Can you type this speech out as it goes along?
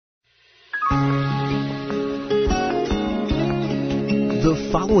The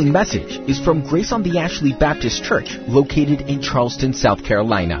following message is from Grace on the Ashley Baptist Church, located in Charleston, South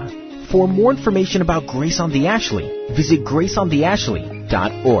Carolina. For more information about Grace on the Ashley, visit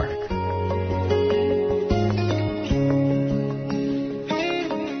graceontheashley.org.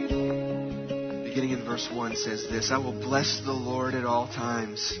 Beginning in verse 1 says this, I will bless the Lord at all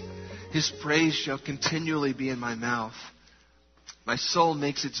times. His praise shall continually be in my mouth. My soul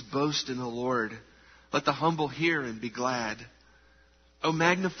makes its boast in the Lord. Let the humble hear and be glad. O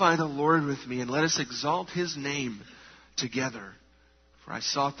magnify the Lord with me, and let us exalt His name together. For I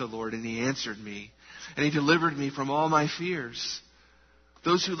sought the Lord, and He answered me, and He delivered me from all my fears.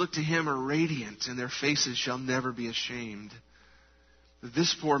 Those who look to Him are radiant, and their faces shall never be ashamed.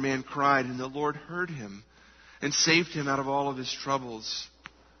 This poor man cried, and the Lord heard him, and saved him out of all of his troubles.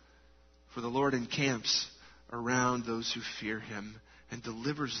 For the Lord encamps around those who fear Him, and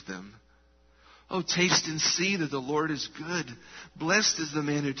delivers them. Oh, taste and see that the Lord is good. Blessed is the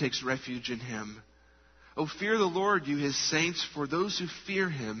man who takes refuge in Him. Oh, fear the Lord, you His saints, for those who fear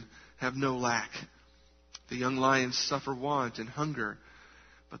Him have no lack. The young lions suffer want and hunger,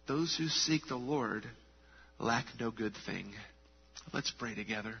 but those who seek the Lord lack no good thing. Let's pray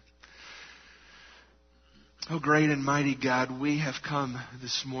together. Oh, great and mighty God, we have come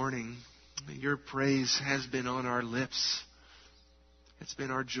this morning. Your praise has been on our lips. It's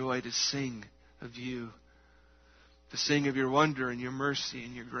been our joy to sing of You, to sing of Your wonder and Your mercy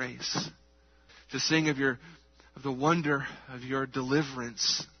and Your grace, to sing of the wonder of Your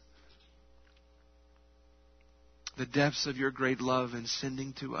deliverance, the depths of Your great love in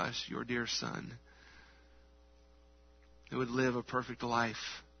sending to us Your dear Son, who would live a perfect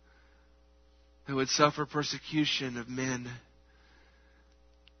life, who would suffer persecution of men,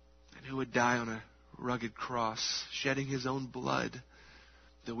 and who would die on a rugged cross, shedding His own blood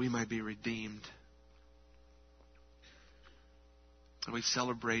that we might be redeemed. And we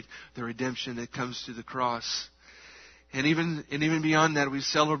celebrate the redemption that comes through the cross. And even beyond that, we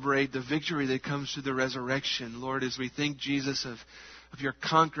celebrate the victory that comes through the resurrection. Lord, as we think, Jesus, of Your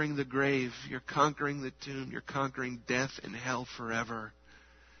conquering the grave, Your conquering the tomb, Your conquering death and hell forever,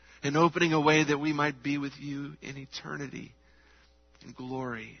 and opening a way that we might be with You in eternity, in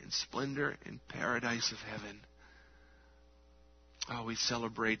glory, in splendor, in paradise of heaven. Oh, we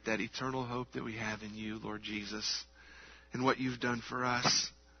celebrate that eternal hope that we have in You, Lord Jesus, and what You've done for us.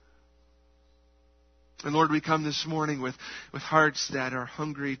 And Lord, we come this morning with hearts that are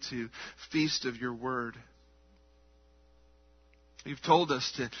hungry to feast of Your word. You've told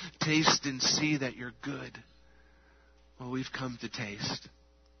us to taste and see that You're good. Well, we've come to taste.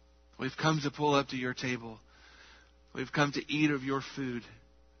 We've come to pull up to Your table. We've come to eat of Your food.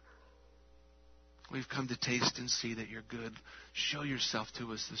 We've come to taste and see that You're good. Show Yourself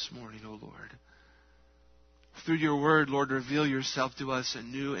to us this morning, O Lord. Through Your word, Lord, reveal Yourself to us in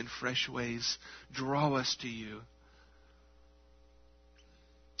new and fresh ways. Draw us to You.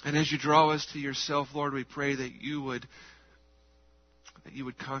 And as You draw us to Yourself, Lord, we pray that You would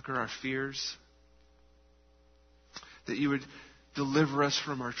conquer our fears, that You would deliver us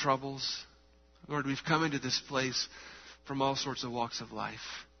from our troubles. Lord, we've come into this place from all sorts of walks of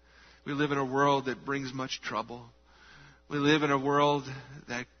life. We live in a world that brings much trouble. We live in a world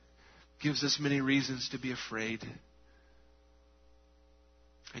that gives us many reasons to be afraid.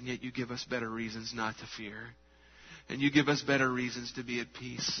 And yet You give us better reasons not to fear. And You give us better reasons to be at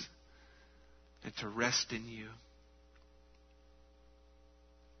peace and to rest in You.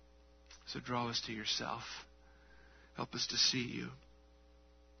 So draw us to Yourself. Help us to see You.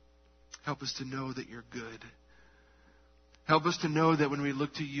 Help us to know that You're good. Help us to know that when we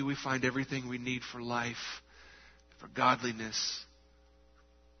look to You, we find everything we need for life, for godliness.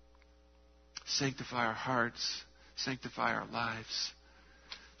 Sanctify our hearts. Sanctify our lives.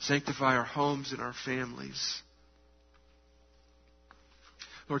 Sanctify our homes and our families.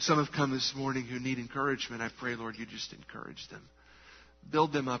 Lord, some have come this morning who need encouragement. I pray, Lord, You just encourage them.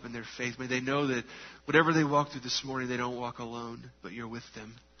 Build them up in their faith. May they know that whatever they walk through this morning, they don't walk alone, but You're with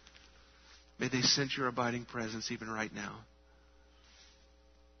them. May they sense Your abiding presence even right now.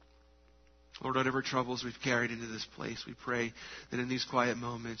 Lord, whatever troubles we've carried into this place, we pray that in these quiet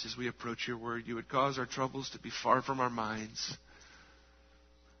moments as we approach Your word, You would cause our troubles to be far from our minds.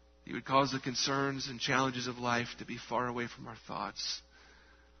 You would cause the concerns and challenges of life to be far away from our thoughts.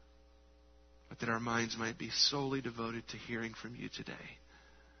 But that our minds might be solely devoted to hearing from You today.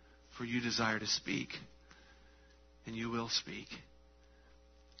 For You desire to speak, and You will speak.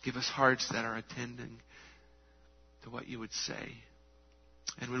 Give us hearts that are attending to what You would say.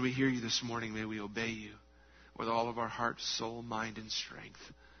 And when we hear You this morning, may we obey You with all of our heart, soul, mind, and strength.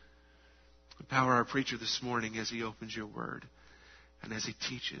 Empower our preacher this morning as he opens Your word. and as He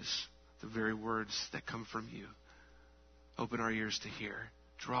teaches the very words that come from You. Open our ears to hear.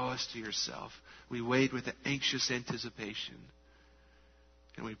 Draw us to Yourself. We wait with anxious anticipation.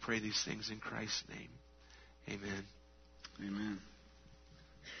 And we pray these things in Christ's name. Amen. Amen.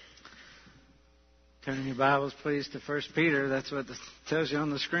 Turn your Bibles, please, to 1 Peter. That's what it tells you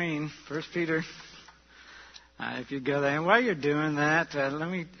on the screen. 1 Peter. If you go there. And while you're doing that, let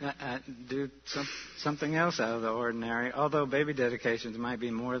me do something else out of the ordinary. Although baby dedications might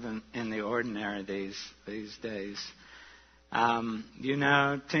be more than in the ordinary these days. You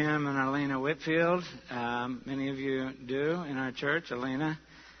know Tim and Alina Whitfield. Many of you do in our church. Alina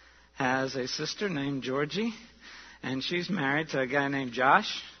has a sister named Georgie, and she's married to a guy named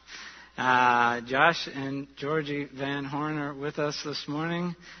Josh. Josh and Georgie Van Horn are with us this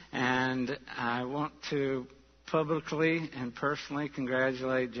morning, and I want to publicly and personally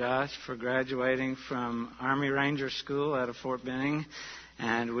congratulate Josh for graduating from Army Ranger School out of Fort Benning,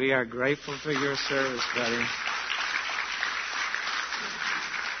 and we are grateful for your service, buddy.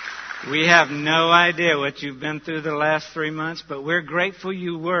 We have no idea what you've been through the last 3 months, but we're grateful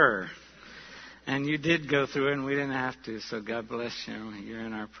you were. And you did go through it, and we didn't have to. So God bless you. You're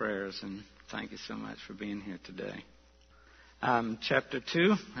in our prayers, and thank you so much for being here today. Chapter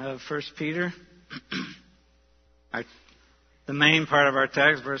 2 of 1 Peter. The main part of our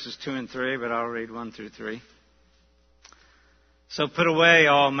text, verses 2 and 3, but I'll read 1 through 3. So put away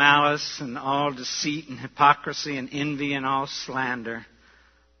all malice and all deceit and hypocrisy and envy and all slander.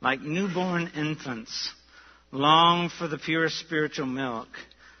 Like newborn infants, long for the pure spiritual milk,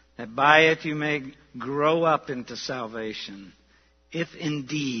 that by it you may grow up into salvation, if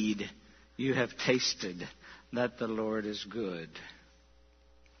indeed you have tasted that the Lord is good.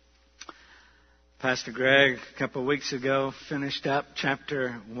 Pastor Greg, a couple of weeks ago, finished up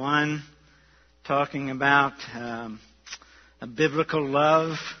chapter 1, talking about a biblical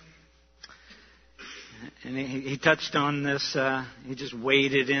love. And he touched on this, he just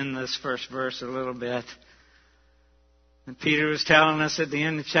waded in this first verse a little bit. And Peter was telling us at the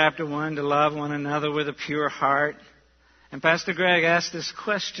end of chapter 1 to love one another with a pure heart. And Pastor Greg asked this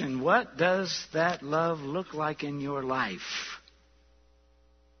question: what does that love look like in your life?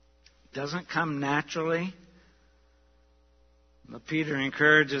 It doesn't come naturally. But Peter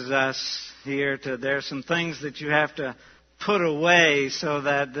encourages us here there's some things that you have to put away so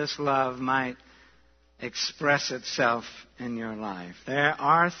that this love might express itself in your life. There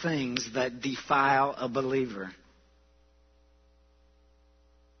are things that defile a believer.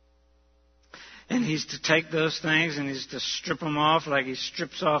 And he's to take those things and he's to strip them off like he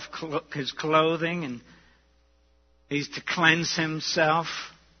strips off his clothing, and he's to cleanse himself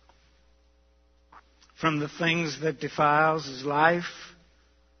from the things that defiles his life.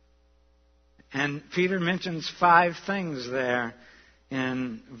 And Peter mentions 5 things there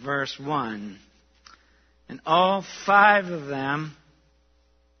in verse 1. And all 5 of them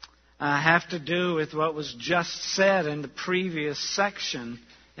have to do with what was just said in the previous section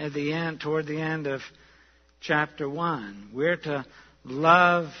at the end, toward the end of chapter 1. We're to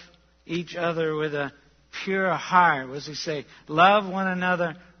love each other with a pure heart. What does he say? Love one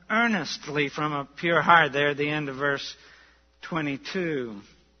another earnestly from a pure heart, there at the end of verse 22.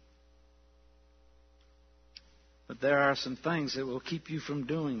 But there are some things that will keep you from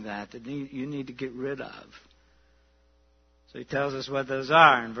doing that you need to get rid of. So he tells us what those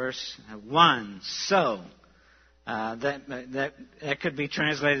are in verse 1. So, that could be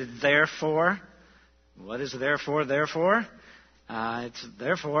translated therefore. What is therefore? Therefore? It's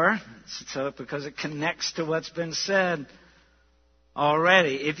therefore, so because it connects to what's been said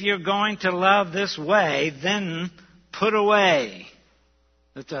already. If you're going to love this way, then put away.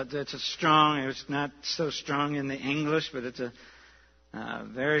 That's a strong, it's not so strong in the English, but it's a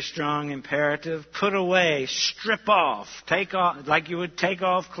very strong imperative. Put away, strip off, take off, like you would take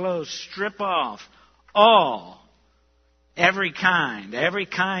off clothes, strip off all, every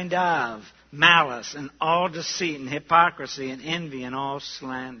kind of malice and all deceit and hypocrisy and envy and all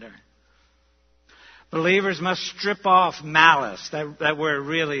slander. Believers must strip off malice. That word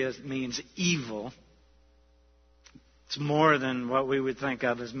really means evil. It's more than what we would think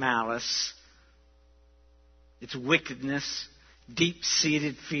of as malice. It's wickedness,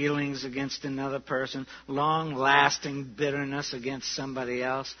 deep-seated feelings against another person, long-lasting bitterness against somebody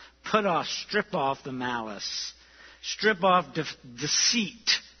else. Strip off the malice. Strip off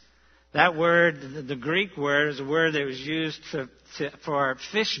deceit. That word, the Greek word, is a word that was used for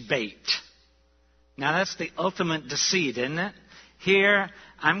fish bait. Now that's the ultimate deceit, isn't it? Here,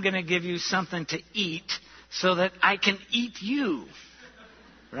 I'm going to give you something to eat so that I can eat you.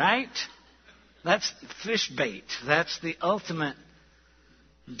 Right? That's fish bait. That's the ultimate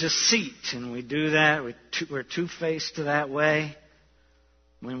deceit. And we do that. We're two-faced to that way.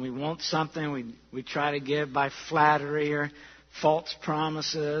 When we want something, we try to give by flattery or false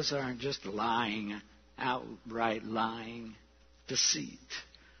promises or just lying, outright lying, deceit.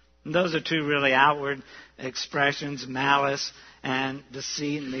 And those are two really outward expressions, malice and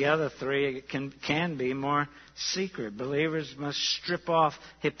deceit. And the other three can be more secret. Believers must strip off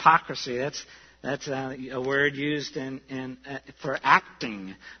hypocrisy. That's a word used for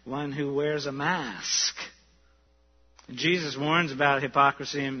acting, one who wears a mask. Jesus warns about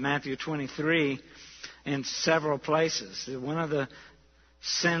hypocrisy in Matthew 23 in several places. One of the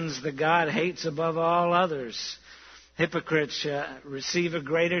sins that God hates above all others. Hypocrites receive a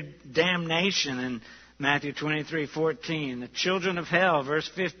greater damnation in Matthew 23:14. The children of hell, verse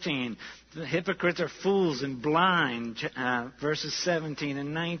 15. The hypocrites are fools and blind, verses 17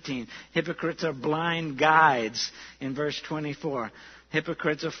 and 19. Hypocrites are blind guides in verse 24.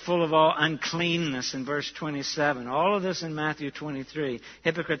 Hypocrites are full of all uncleanness in verse 27. All of this in Matthew 23.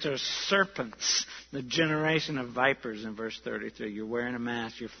 Hypocrites are serpents, the generation of vipers in verse 33. You're wearing a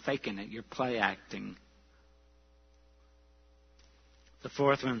mask, you're faking it, you're play acting. The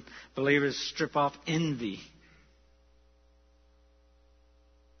fourth one, believers strip off envy.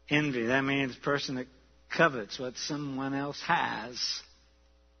 Envy, that means a person that covets what someone else has.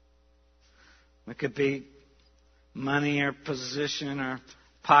 It could be money or position or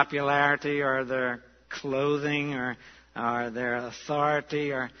popularity or their clothing or their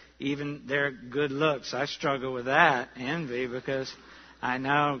authority or even their good looks. I struggle with that, envy, because I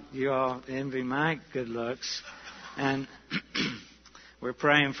know you all envy my good looks. And we're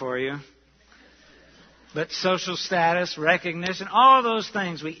praying for you. But social status, recognition, all those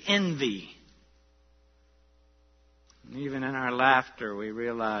things we envy. And even in our laughter, we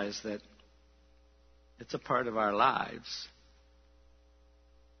realize that it's a part of our lives.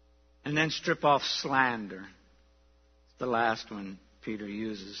 And then strip off slander. It's the last one Peter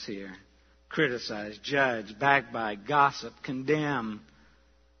uses here. Criticize, judge, backbite, gossip, condemn,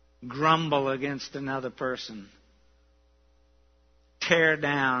 grumble against another person. Tear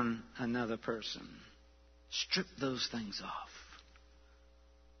down another person. Strip those things off.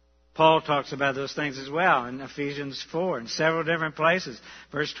 Paul talks about those things as well in Ephesians 4 in several different places.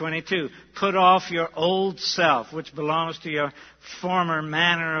 Verse 22, put off your old self, which belongs to your former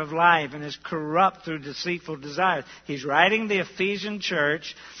manner of life and is corrupt through deceitful desires. He's writing the Ephesian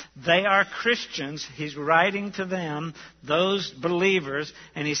church. They are Christians. He's writing to them, those believers,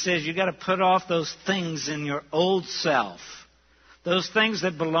 and he says you've got to put off those things in your old self. Those things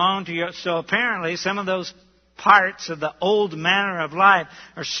that belong to you. So apparently some of those parts of the old manner of life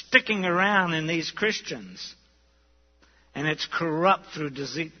are sticking around in these Christians. And it's corrupt through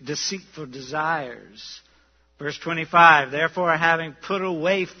deceitful desires. Verse 25, therefore having put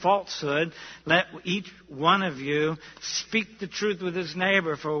away falsehood, let each one of you speak the truth with his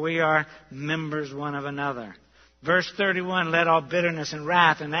neighbor, for we are members one of another. Verse 31, let all bitterness and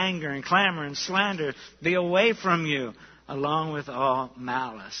wrath and anger and clamor and slander be away from you, along with all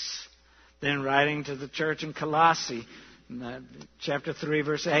malice. Then writing to the church in Colossae, chapter 3,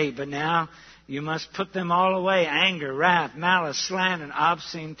 verse 8, but now you must put them all away, anger, wrath, malice, slander, and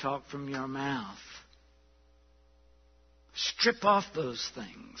obscene talk from your mouth. Strip off those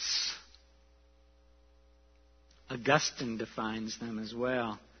things. Augustine defines them as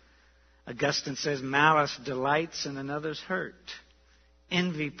well. Augustine says, malice delights in another's hurt.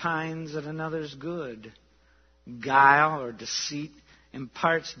 Envy pines at another's good. Guile or deceit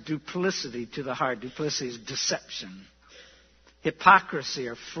imparts duplicity to the heart. Duplicity is deception. Hypocrisy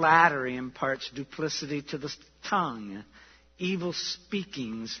or flattery imparts duplicity to the tongue. Evil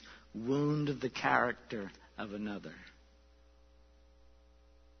speakings wound the character of another.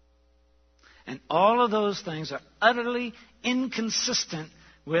 And all of those things are utterly inconsistent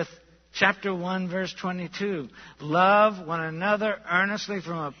with chapter 1, verse 22. Love one another earnestly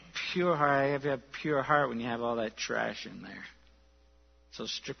from a pure heart. You have to have a pure heart when you have all that trash in there. So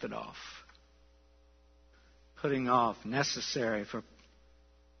strip it off. Putting off, necessary for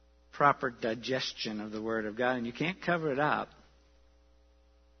proper digestion of the Word of God. And you can't cover it up.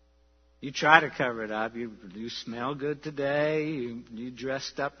 You try to cover it up. You smell good today. You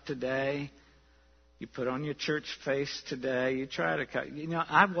dressed up today. You put on your church face today. You try to cover.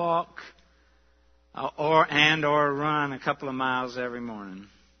 I walk or run a couple of miles every morning.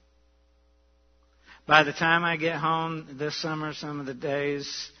 By the time I get home this summer, some of the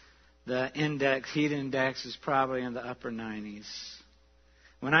days, the heat index is probably in the upper 90s.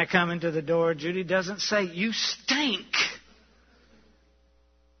 When I come into the door, Judy doesn't say, "You stink."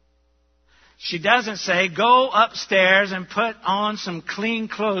 She doesn't say, go upstairs and put on some clean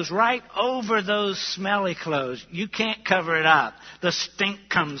clothes right over those smelly clothes. You can't cover it up. The stink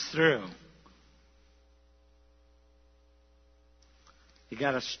comes through. You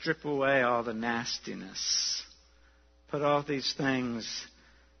got to strip away all the nastiness. Put off these things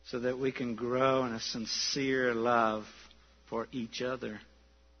so that we can grow in a sincere love for each other.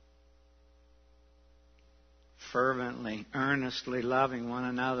 Fervently, earnestly loving one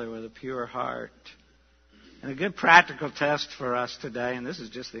another with a pure heart. And a good practical test for us today, and this is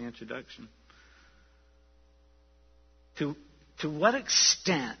just the introduction. To what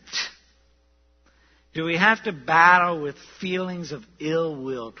extent do we have to battle with feelings of ill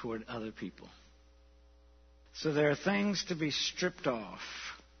will toward other people? So there are things to be stripped off,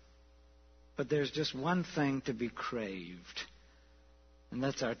 but there's just one thing to be craved, and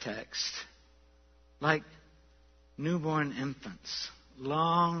that's our text. Like newborn infants,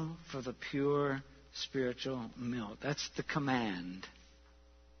 long for the pure spiritual milk. That's the command.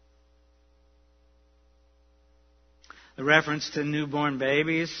 The reference to newborn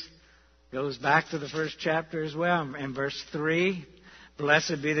babies goes back to the first chapter as well. In verse 3,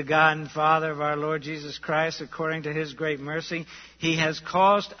 blessed be the God and Father of our Lord Jesus Christ, according to His great mercy. He has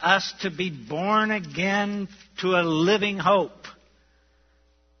caused us to be born again to a living hope.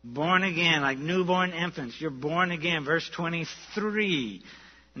 Born again, like newborn infants. You're born again. Verse 23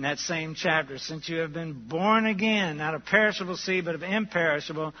 in that same chapter. Since you have been born again, not of perishable seed, but of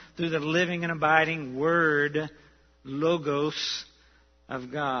imperishable, through the living and abiding Word, Logos,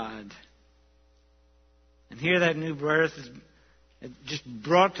 of God. And here that new birth is just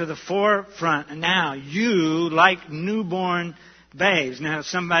brought to the forefront. And now you, like newborn babes. Now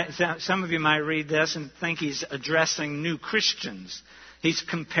some of you might read this and think he's addressing new Christians. He's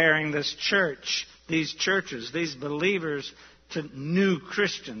comparing this church, these churches, these believers to new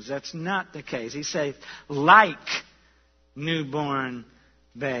Christians. That's not the case. He says, like newborn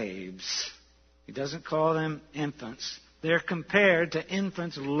babes. He doesn't call them infants. They're compared to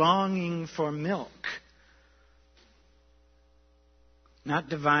infants longing for milk. Not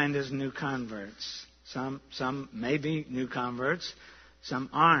defined as new converts. Some may be new converts. Some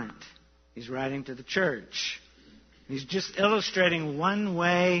aren't. He's writing to the church. He's just illustrating one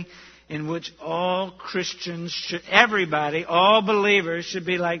way in which all Christians should, everybody, all believers should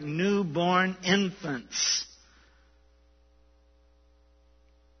be like newborn infants.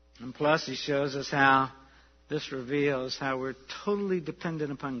 And plus he shows us how this reveals how we're totally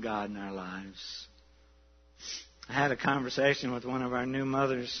dependent upon God in our lives. I had a conversation with one of our new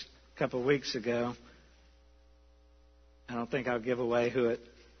mothers a couple of weeks ago. I don't think I'll give away who it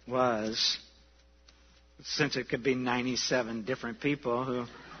was, since it could be 97 different people who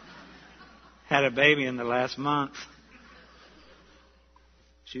had a baby in the last month.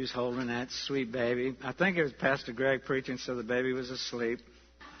 She was holding that sweet baby. I think it was Pastor Greg preaching, so the baby was asleep.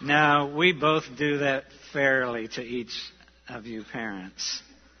 Now, we both do that fairly to each of you parents.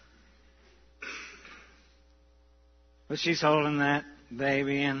 But she's holding that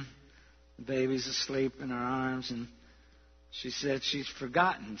baby, and the baby's asleep in her arms, and she said she's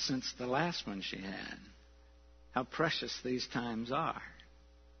forgotten since the last one she had how precious these times are.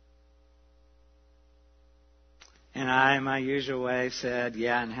 And I, in my usual way, said,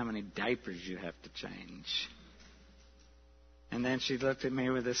 yeah, and how many diapers you have to change. And then she looked at me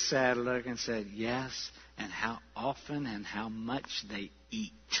with a sad look and said, yes, and how often and how much they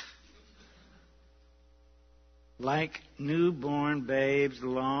eat. Like newborn babes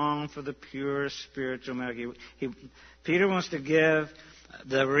long for the pure spiritual milk. Peter wants to give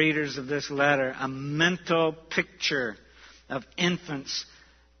the readers of this letter a mental picture of infants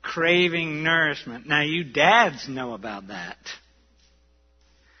craving nourishment. Now, you dads know about that.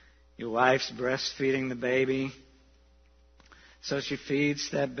 Your wife's breastfeeding the baby, so she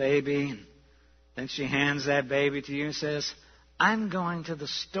feeds that baby, and then she hands that baby to you and says, I'm going to the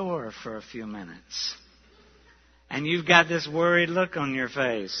store for a few minutes. And you've got this worried look on your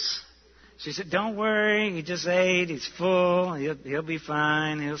face. She said, don't worry, he just ate, he's full, he'll be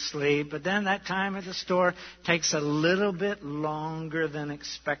fine, he'll sleep. But then that time at the store takes a little bit longer than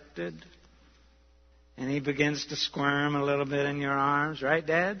expected. And he begins to squirm a little bit in your arms. Right,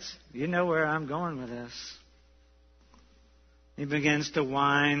 dads? You know where I'm going with this. He begins to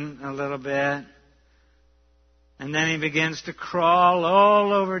whine a little bit. And then he begins to crawl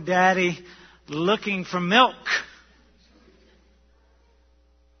all over Daddy looking for milk.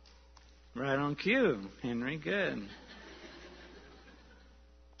 Right on cue, Henry. Good.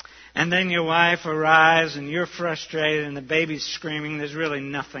 And then your wife arrives and you're frustrated and the baby's screaming. There's really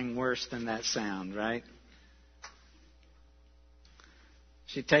nothing worse than that sound, right?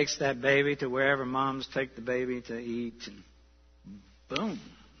 She takes that baby to wherever moms take the baby to eat, and boom,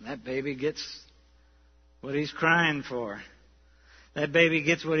 that baby gets what he's crying for. That baby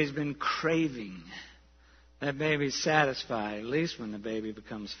gets what he's been craving. That baby's satisfied, at least when the baby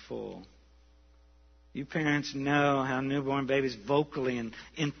becomes full. You parents know how newborn babies vocally and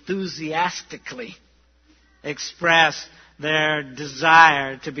enthusiastically express their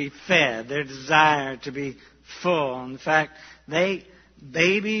desire to be fed, their desire to be full. In fact,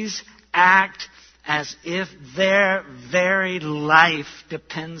 babies act as if their very life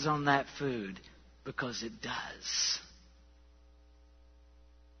depends on that food, because it does.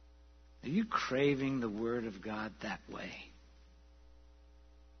 Are you craving the Word of God that way?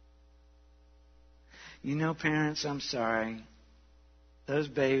 You know, parents, I'm sorry. Those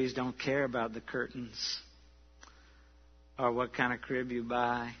babies don't care about the curtains or what kind of crib you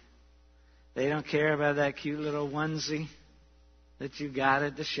buy. They don't care about that cute little onesie that you got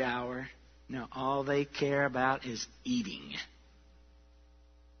at the shower. No, all they care about is eating.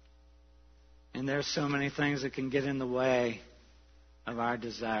 And there's so many things that can get in the way of our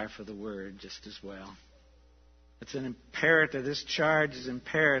desire for the Word just as well. It's an imperative. This charge is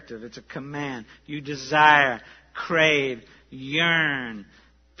imperative. It's a command. You desire, crave, yearn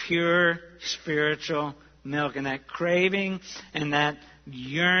pure spiritual milk. And that craving and that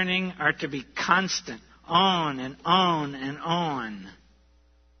yearning are to be constant, on and on and on.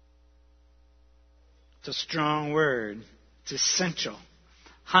 It's a strong word. It's essential.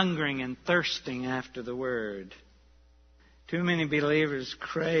 Hungering and thirsting after the Word. Too many believers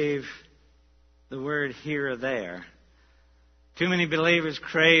crave the Word here or there. Too many believers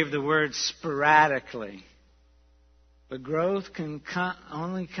crave the Word sporadically. But growth can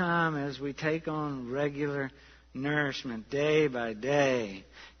only come as we take on regular nourishment day by day.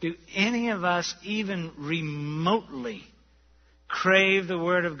 Do any of us even remotely crave the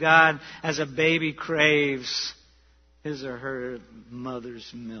Word of God as a baby craves his or her mother's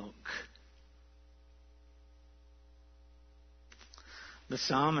milk? The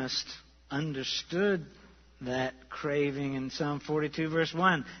psalmist understood that craving in Psalm 42, verse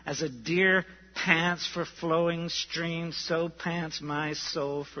 1. As a deer pants for flowing streams, so pants my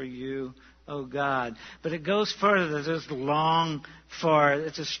soul for you, O God. But it goes further. There's long for.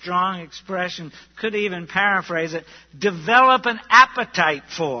 It's a strong expression. Could even paraphrase it. Develop an appetite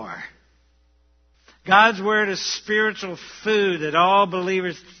for. God's Word is spiritual food that all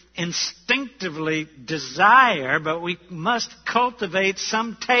believers instinctively desire, but we must cultivate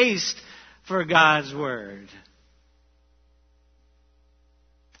some taste for God's Word.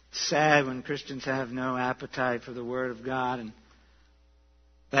 It's sad when Christians have no appetite for the Word of God and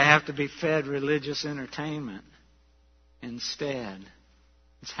they have to be fed religious entertainment instead.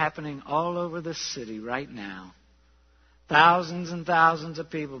 It's happening all over the city right now. Thousands and thousands of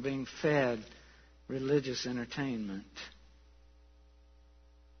people being fed religious entertainment.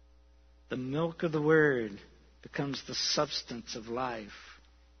 The milk of the Word becomes the substance of life.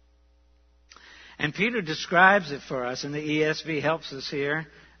 And Peter describes it for us, and the ESV helps us here,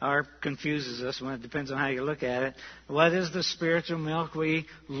 or confuses us. Well, it depends on how you look at it. What is the spiritual milk we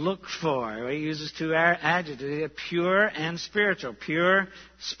look for? He uses two adjectives, pure and spiritual. Pure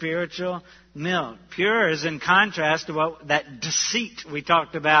spiritual milk. Pure is in contrast to that deceit we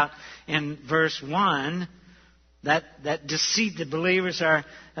talked about in verse 1. That deceit that believers are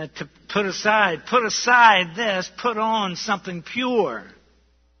to put aside. Put aside this, put on something pure.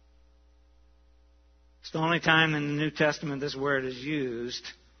 It's the only time in the New Testament this word is used.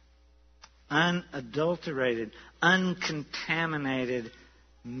 Unadulterated, uncontaminated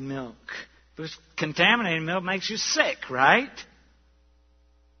milk. Because contaminated milk makes you sick, right?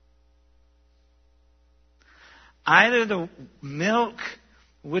 Either the milk,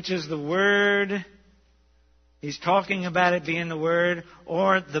 which is the Word, he's talking about it being the Word,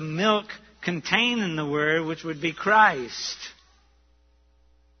 or the milk containing the Word, which would be Christ.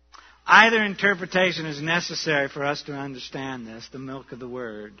 Either interpretation is necessary for us to understand this, the milk of the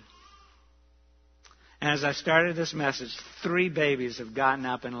Word. And as I started this message, 3 babies have gotten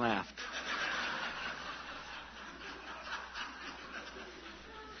up and left.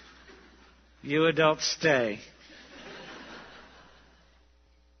 You adults stay.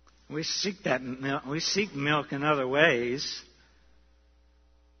 We seek that milk. We seek milk in other ways.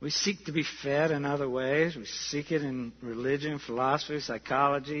 We seek to be fed in other ways. We seek it in religion, philosophy,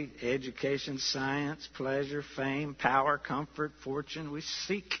 psychology, education, science, pleasure, fame, power, comfort, fortune. We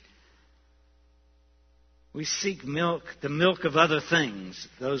seek milk, the milk of other things,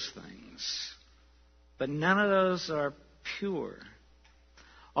 those things. But none of those are pure.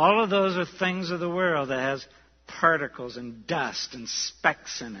 All of those are things of the world that has particles and dust and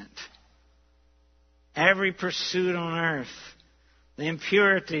specks in it. Every pursuit on earth, the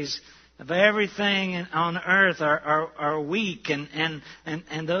impurities of everything on earth are weak, and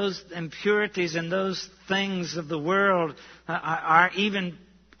those impurities and those things of the world are even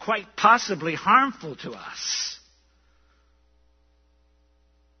quite possibly harmful to us.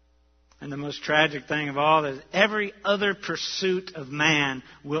 And the most tragic thing of all is every other pursuit of man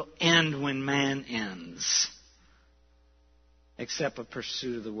will end when man ends, except a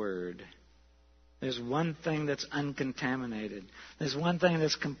pursuit of the Word. There's one thing that's uncontaminated. There's one thing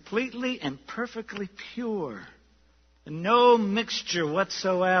that's completely and perfectly pure. No mixture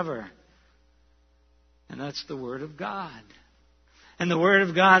whatsoever. And that's the Word of God. And the Word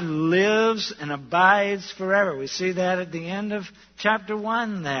of God lives and abides forever. We see that at the end of chapter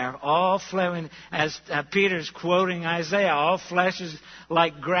 1 there. All flesh, as Peter's quoting Isaiah, all flesh is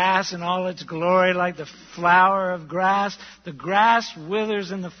like grass and all its glory like the flower of grass. The grass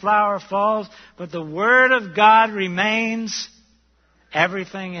withers and the flower falls, but the Word of God remains.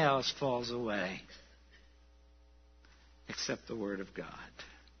 Everything else falls away. Except the Word of God.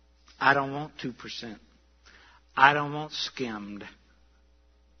 I don't want 2%. I don't want skimmed.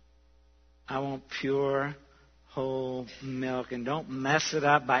 I want pure, whole milk. And don't mess it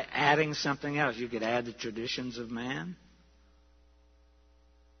up by adding something else. You could add the traditions of man.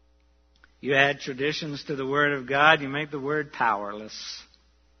 You add traditions to the Word of God, you make the Word powerless.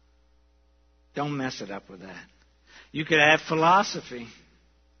 Don't mess it up with that. You could add philosophy.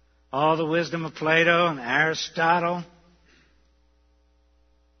 All the wisdom of Plato and Aristotle.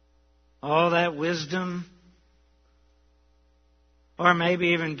 All that wisdom. Or maybe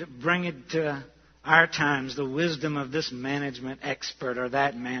even to bring it to our times, the wisdom of this management expert or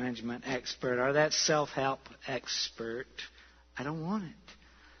that management expert or that self-help expert. I don't want it.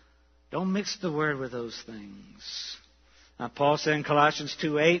 Don't mix the Word with those things. Paul said in Colossians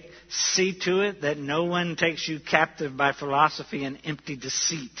 2:8, see to it that no one takes you captive by philosophy and empty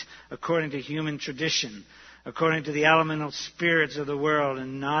deceit, according to human tradition, according to the elemental spirits of the world,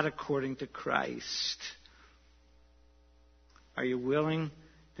 and not according to Christ. Are you willing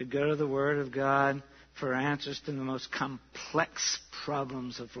to go to the Word of God for answers to the most complex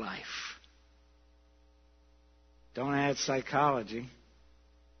problems of life? Don't add psychology.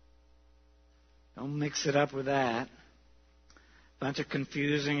 Don't mix it up with that. Bunch of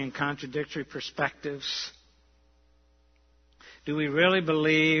confusing and contradictory perspectives. Do we really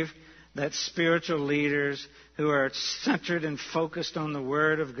believe that spiritual leaders who are centered and focused on the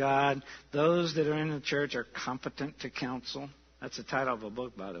Word of God, those that are in the church, are competent to counsel? That's the title of a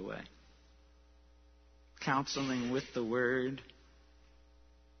book, by the way. Counseling with the Word.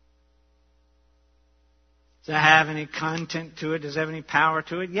 Does that have any content to it? Does it have any power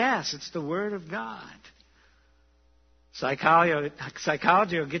to it? Yes, it's the Word of God.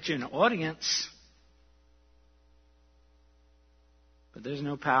 Psychology will get you an audience, but there's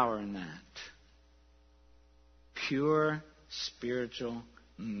no power in that. Pure spiritual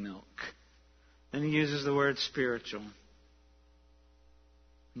milk. Then he uses the word spiritual.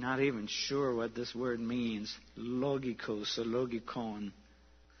 Not even sure what this word means. Logikos or logikon.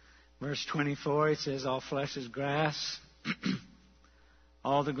 Verse 24, he says, all flesh is grass.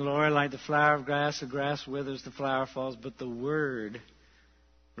 All the glory like the flower of grass. The grass withers, the flower falls, but the Word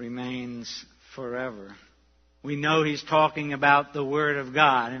remains forever. We know he's talking about the Word of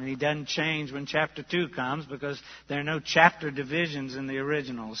God, and he doesn't change when chapter 2 comes because there are no chapter divisions in the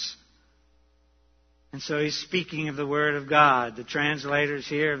originals. And so he's speaking of the Word of God. The translators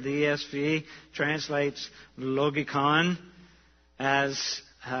here of the ESV translates logikon as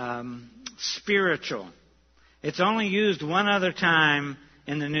spiritual. It's only used one other time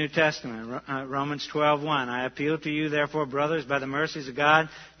in the New Testament, Romans 12:1. I appeal to you, therefore, brothers, by the mercies of God,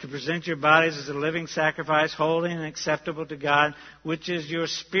 to present your bodies as a living sacrifice, holy and acceptable to God, which is your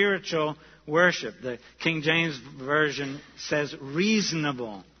spiritual worship. The King James Version says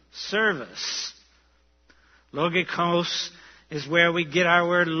reasonable service. Logikos is where we get our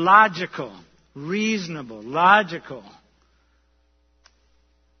word logical, reasonable, logical.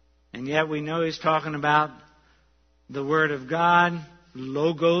 And yet we know he's talking about the Word of God.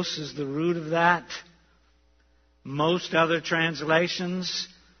 Logos is the root of that. Most other translations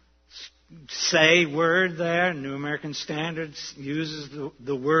say word there. New American Standard uses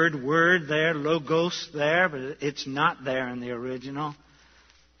the word word there, logos there, but it's not there in the original.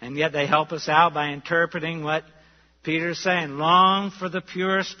 And yet they help us out by interpreting what Peter's saying. Long for the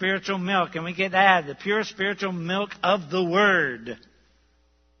pure spiritual milk. And we can add the pure spiritual milk of the Word.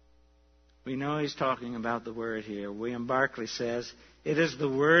 We know he's talking about the Word here. William Barclay says, it is the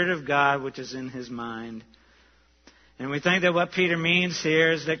Word of God which is in his mind. And we think that what Peter means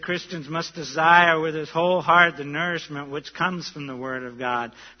here is that Christians must desire with his whole heart the nourishment which comes from the Word of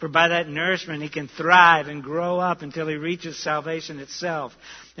God. For by that nourishment he can thrive and grow up until he reaches salvation itself.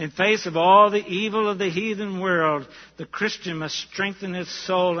 In face of all the evil of the heathen world, the Christian must strengthen his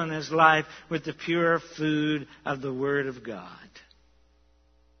soul and his life with the pure food of the Word of God.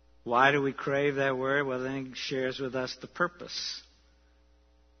 Why do we crave that Word? Well, then he shares with us the purpose.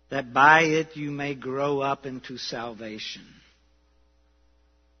 That by it you may grow up into salvation.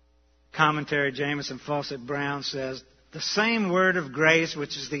 Commentary Jamieson Fawcett Brown says, the same word of grace,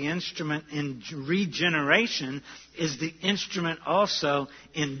 which is the instrument in regeneration, is the instrument also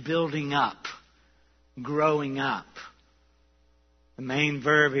in building up, growing up. The main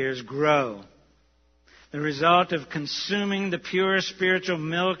verb here is grow. The result of consuming the pure spiritual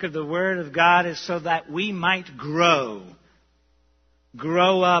milk of the Word of God is so that we might grow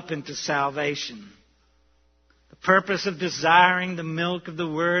up into salvation. The purpose of desiring the milk of the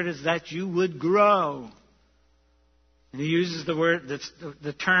Word is that you would grow. And he uses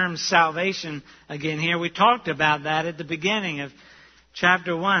the term salvation again here. We talked about that at the beginning of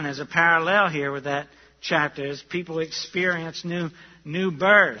chapter 1 as a parallel here with that chapter as people experience new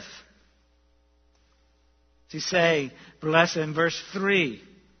birth. To say, blessed in verse 3.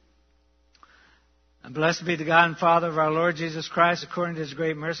 And blessed be the God and Father of our Lord Jesus Christ, according to His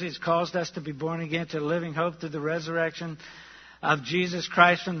great mercy, He's caused us to be born again to a living hope through the resurrection of Jesus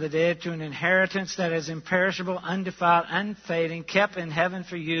Christ from the dead, to an inheritance that is imperishable, undefiled, unfading, kept in heaven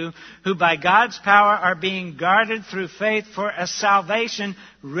for you, who by God's power are being guarded through faith for a salvation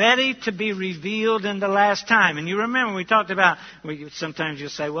ready to be revealed in the last time. And you remember we talked about, sometimes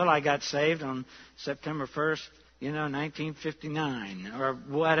you'll say, well, I got saved on September 1st. 1959 or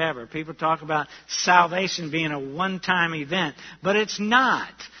whatever. People talk about salvation being a one-time event, but it's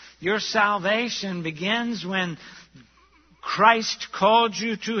not. Your salvation begins when Christ called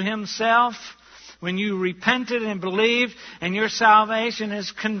you to Himself, when you repented and believed, and your salvation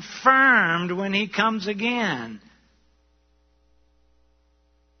is confirmed when He comes again.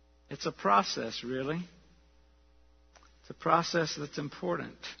 It's a process, really. It's a process that's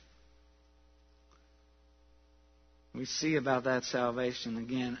important. We see about that salvation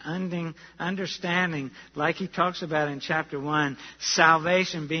again. Understanding, like he talks about in chapter 1,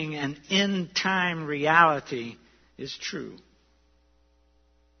 salvation being an end-time reality is true.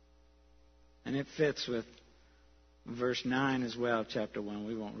 And it fits with verse 9 as well, chapter 1.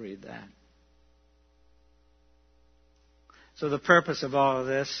 We won't read that. So the purpose of all of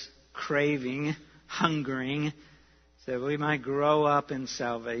this, craving, hungering, is that we might grow up in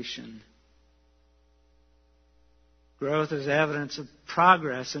salvation. Growth is evidence of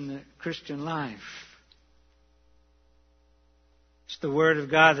progress in the Christian life. It's the Word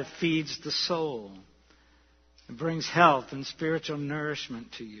of God that feeds the soul. It brings health and spiritual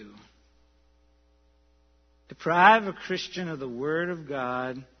nourishment to you. Deprive a Christian of the Word of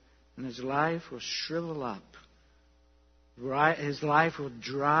God, and his life will shrivel up. His life will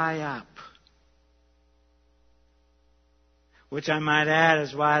dry up. Which I might add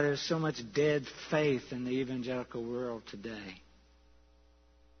is why there's so much dead faith in the evangelical world today.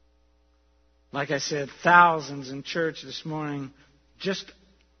 Like I said, thousands in church this morning, just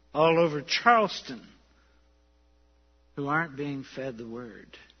all over Charleston, who aren't being fed the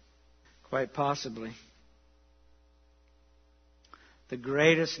Word. Quite possibly. The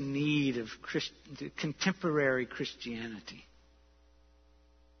greatest need of contemporary Christianity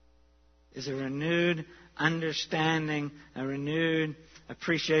is a renewed understanding, a renewed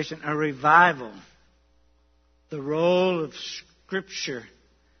appreciation, a revival. The role of Scripture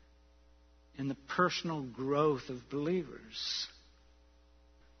in the personal growth of believers.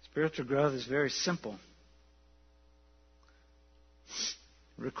 Spiritual growth is very simple.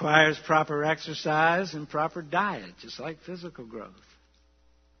 It requires proper exercise and proper diet, just like physical growth.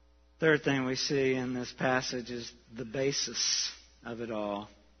 Third thing we see in this passage is the basis of it all.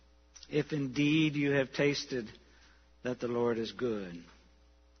 If indeed you have tasted that the Lord is good.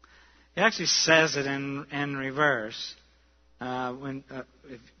 He actually says it in reverse.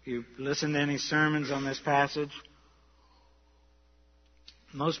 If you listen to any sermons on this passage,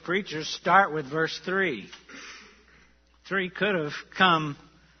 most preachers start with verse 3. 3 could have come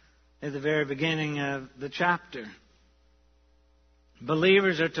at the very beginning of the chapter.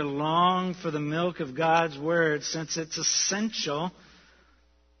 Believers are to long for the milk of God's Word, since it's essential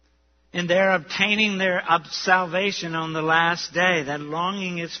in their obtaining their salvation on the last day. That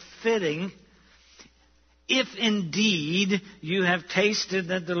longing is fitting if indeed you have tasted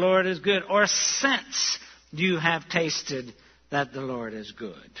that the Lord is good, or since you have tasted that the Lord is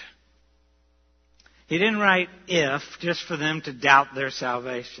good. He didn't write if just for them to doubt their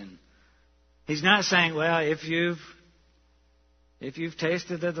salvation. He's not saying, well, if you've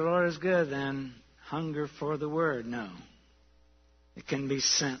tasted that the Lord is good, then hunger for the Word. No. It can be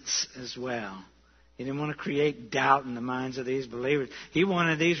sense as well. He didn't want to create doubt in the minds of these believers. He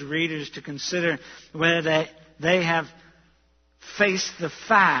wanted these readers to consider whether they have faced the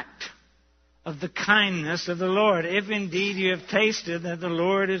fact of the kindness of the Lord. If indeed you have tasted that the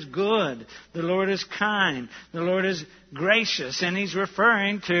Lord is good, the Lord is kind, the Lord is gracious. And he's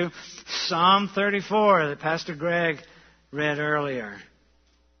referring to Psalm 34 that Pastor Greg read earlier.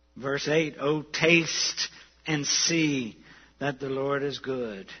 Verse 8, "Oh, taste and see that the Lord is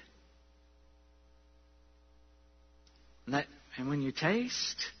good." And when you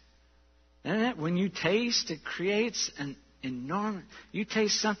taste, it creates an enormous... You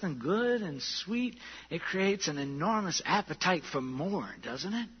taste something good and sweet, it creates an enormous appetite for more,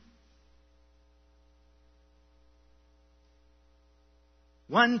 doesn't it?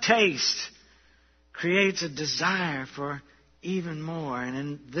 One taste creates a desire for even more. And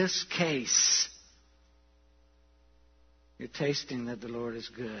in this case, you're tasting that the Lord is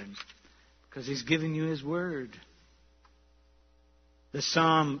good because He's given you His Word. The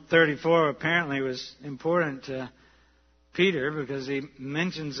Psalm 34 apparently was important to Peter because he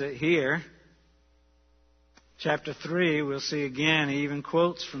mentions it here. Chapter 3, we'll see again, he even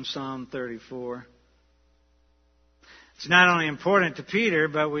quotes from Psalm 34. It's not only important to Peter,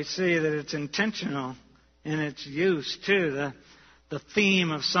 but we see that it's intentional in its use too. The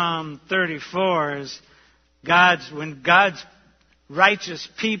theme of Psalm 34 is when God's righteous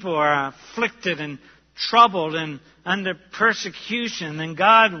people are afflicted and troubled and under persecution, then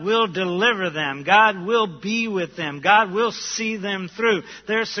God will deliver them. God will be with them. God will see them through.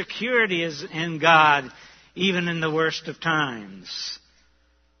 Their security is in God, even in the worst of times.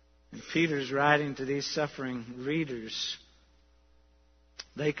 And Peter's writing to these suffering readers.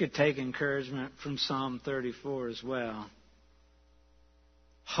 They could take encouragement from Psalm 34 as well.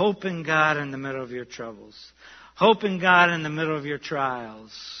 Hope in God in the middle of your troubles. Hope in God in the middle of your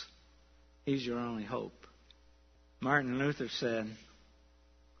trials. He's your only hope. Martin Luther said,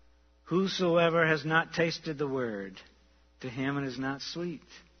 "Whosoever has not tasted the Word, to him it is not sweet.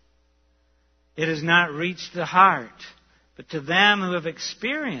 It has not reached the heart, but to them who have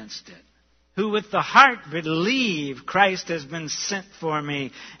experienced it, who with the heart believe Christ has been sent for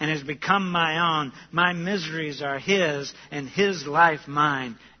me and has become my own. My miseries are His and His life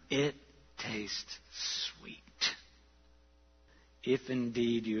mine. It tastes sweet. If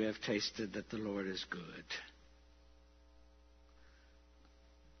indeed you have tasted that the Lord is good."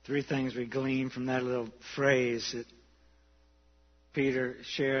 Three things we glean from that little phrase that Peter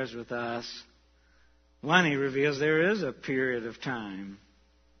shares with us. One, he reveals there is a period of time.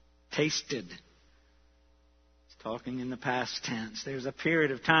 Tasted. It's talking in the past tense. There's a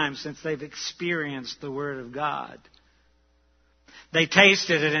period of time since they've experienced the Word of God. They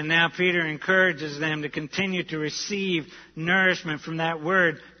tasted it, and now Peter encourages them to continue to receive nourishment from that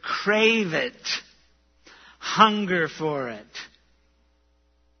Word. Crave it. Hunger for it.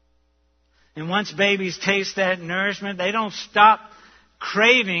 And once babies taste that nourishment, they don't stop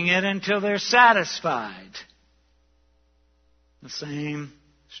craving it until they're satisfied. The same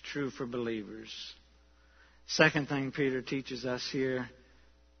is true for believers. Second thing Peter teaches us here,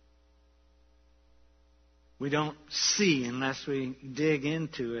 we don't see unless we dig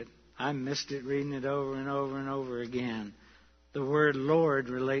into it. I missed it reading it over and over and over again. The word Lord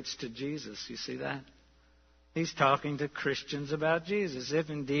relates to Jesus. You see that? He's talking to Christians about Jesus. If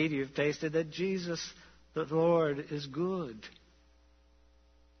indeed you've tasted that Jesus, the Lord, is good.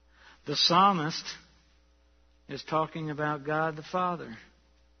 The psalmist is talking about God the Father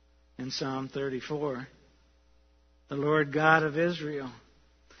in Psalm 34. The Lord God of Israel.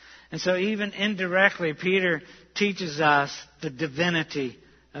 And so even indirectly, Peter teaches us the divinity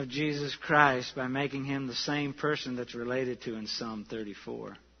of Jesus Christ by making Him the same person that's related to in Psalm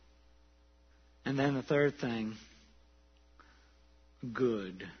 34. And then the third thing,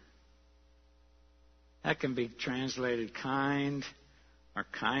 good. That can be translated kind or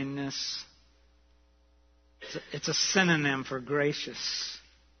kindness. It's a synonym for gracious.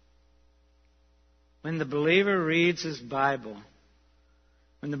 When the believer reads his Bible,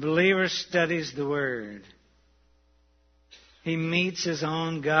 when the believer studies the Word, he meets his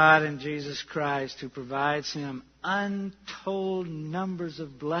own God in Jesus Christ, who provides him untold numbers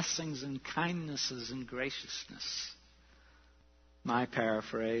of blessings and kindnesses and graciousness. My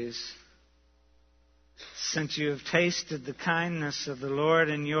paraphrase: since you have tasted the kindness of the Lord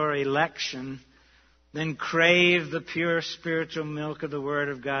in your election, then crave the pure spiritual milk of the Word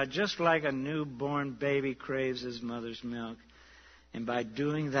of God, just like a newborn baby craves his mother's milk. And by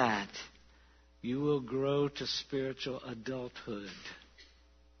doing that, you will grow to spiritual adulthood.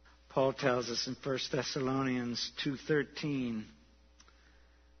 Paul tells us in 1 Thessalonians 2:13,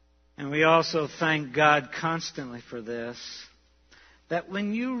 and we also thank God constantly for this, that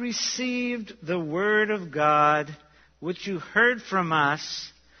when you received the Word of God, which you heard from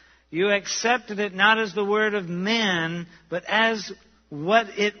us, you accepted it not as the word of men, but as what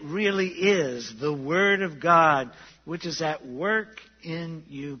it really is, the Word of God, which is at work in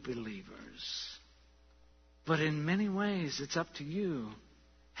you believers. But in many ways, it's up to you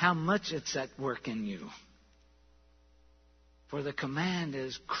how much it's at work in you. For the command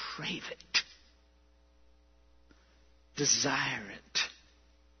is crave it. Desire it.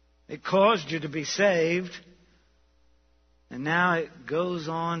 It caused you to be saved. And now it goes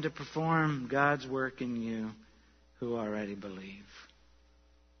on to perform God's work in you who already believe.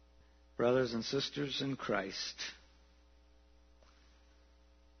 Brothers and sisters in Christ,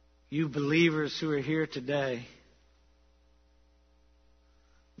 you believers who are here today,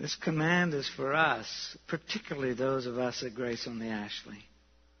 this command is for us, particularly those of us at Grace on the Ashley.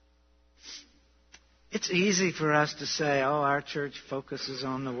 It's easy for us to say, oh, our church focuses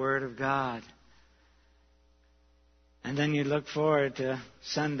on the Word of God. And then you look forward to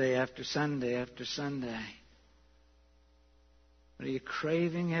Sunday after Sunday after Sunday. But are you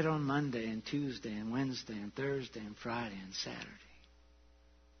craving it on Monday and Tuesday and Wednesday and Thursday and Friday and Saturday?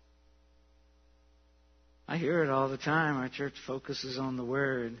 I hear it all the time. Our church focuses on the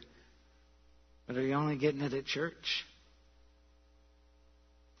Word. But are you only getting it at church?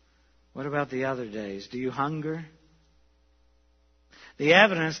 What about the other days? Do you hunger? The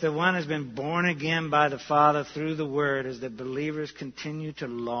evidence that one has been born again by the Father through the Word is that believers continue to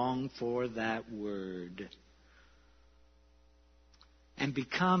long for that Word and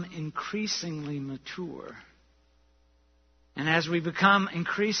become increasingly mature. And as we become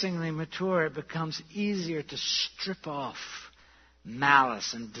increasingly mature, it becomes easier to strip off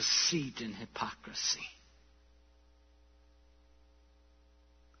malice and deceit and hypocrisy.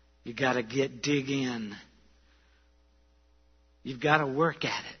 You got to dig in. You've got to work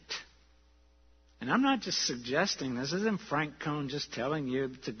at it. And I'm not just suggesting this. Isn't Frank Cohn just telling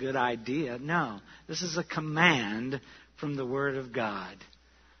you it's a good idea? No. This is a command from the Word of God.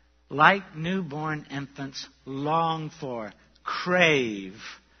 Like newborn infants, long for, crave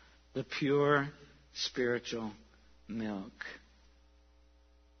the pure spiritual milk.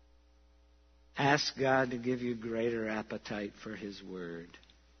 Ask God to give you greater appetite for His Word.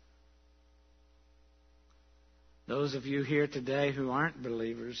 Those of you here today who aren't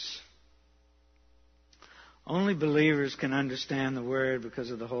believers, only believers can understand the Word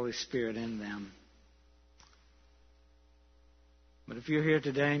because of the Holy Spirit in them. But if you're here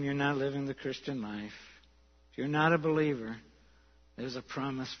today and you're not living the Christian life, if you're not a believer, there's a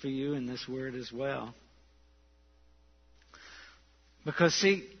promise for you in this Word as well. Because,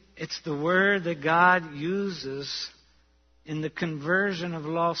 see, it's the Word that God uses in the conversion of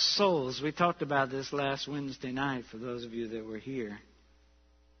lost souls. We talked about this last Wednesday night for those of you that were here.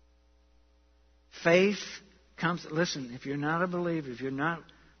 Faith comes, listen, if you're not a believer, if you're not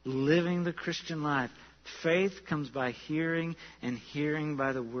living the Christian life, faith comes by hearing, and hearing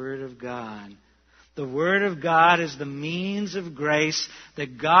by the Word of God. The Word of God is the means of grace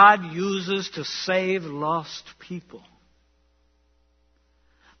that God uses to save lost people.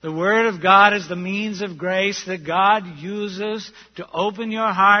 The Word of God is the means of grace that God uses to open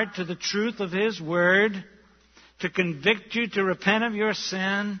your heart to the truth of His Word, to convict you to repent of your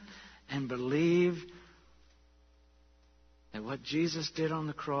sin and believe that what Jesus did on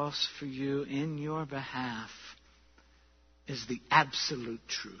the cross for you in your behalf is the absolute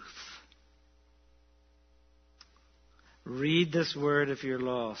truth. Read this Word if you're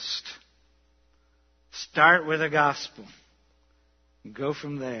lost. Start with the gospel. Go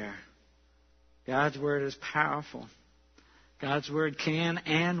from there. God's Word is powerful. God's Word can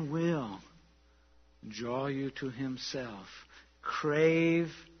and will draw you to Himself. Crave,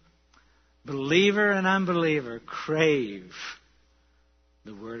 believer and unbeliever, crave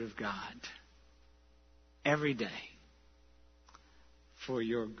the Word of God every day for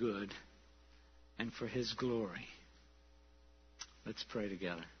your good and for His glory. Let's pray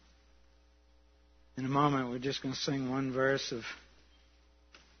together. In a moment, we're just going to sing one verse of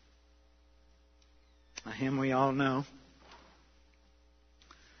a hymn we all know.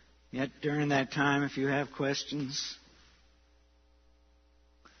 Yet during that time, if you have questions,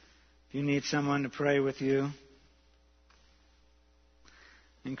 if you need someone to pray with you,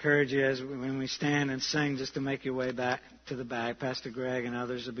 encourage you when we stand and sing just to make your way back to the back. Pastor Greg and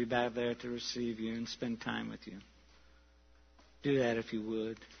others will be back there to receive you and spend time with you. Do that if you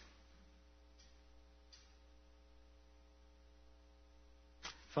would.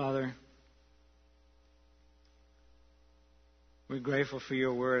 Father, we're grateful for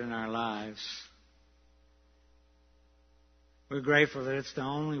your word in our lives. We're grateful that it's the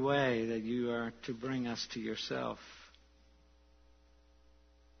only way that you are to bring us to yourself.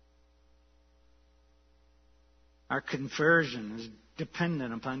 Our conversion is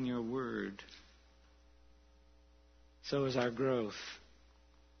dependent upon your word. So is our growth.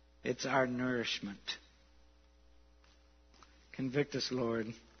 It's our nourishment. Convict us, Lord,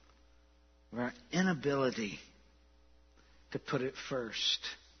 of our inability to put it first,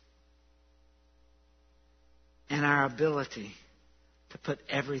 and our ability to put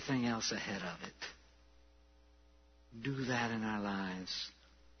everything else ahead of it. Do that in our lives,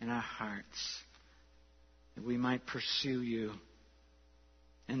 in our hearts, that we might pursue you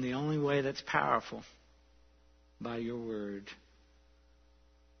in the only way that's powerful, by your word.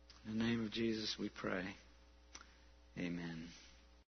 In the name of Jesus we pray. Amen.